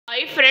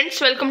Hi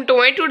friends, welcome to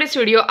my today's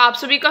video. आप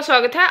सभी का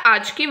स्वागत है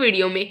आज की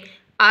वीडियो में।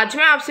 आज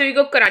मैं आप सभी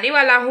को कराने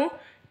वाला हूँ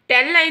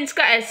 10 लाइंस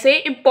का ऐसे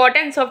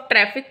इंपॉर्टेंस ऑफ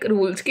ट्रैफिक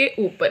रूल्स के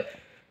ऊपर।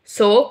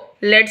 So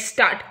let's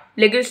start.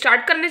 लेकिन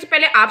स्टार्ट करने से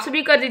पहले आप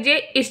सभी कर दीजिए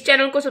इस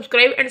चैनल को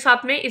सब्सक्राइब एंड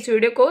साथ में इस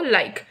वीडियो को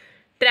like.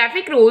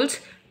 Traffic rules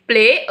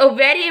play a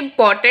very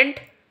important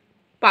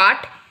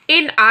part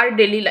in our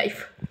daily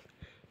life.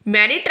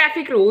 Many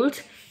traffic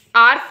rules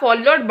are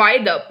followed by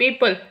the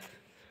people.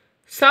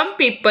 Some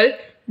people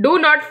do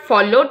not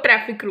follow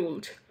traffic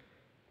rules.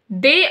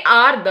 They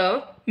are the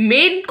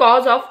main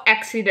cause of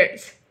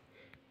accidents.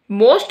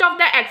 Most of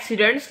the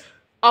accidents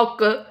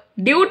occur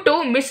due to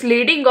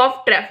misleading of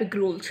traffic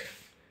rules.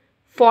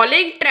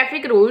 Following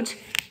traffic rules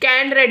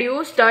can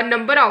reduce the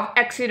number of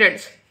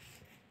accidents.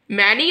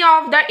 Many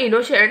of the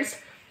innocents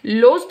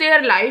lose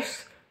their lives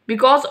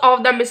because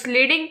of the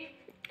misleading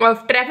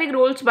of traffic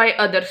rules by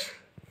others.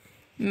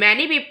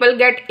 Many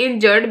people get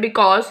injured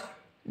because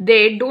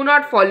they do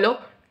not follow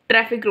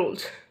traffic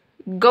rules.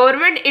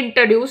 Government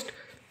introduced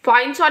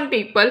fines on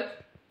people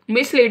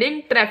misleading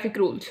traffic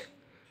rules.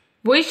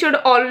 We should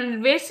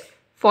always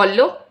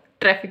follow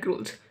traffic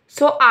rules.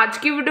 So आज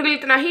की video के लिए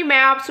इतना ही। मैं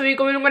आप सभी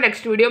को मिलूंगा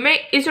नेक्स्ट वीडियो में।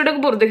 इस वीडियो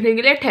को पूरा देखने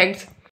के लिए थैंक्स।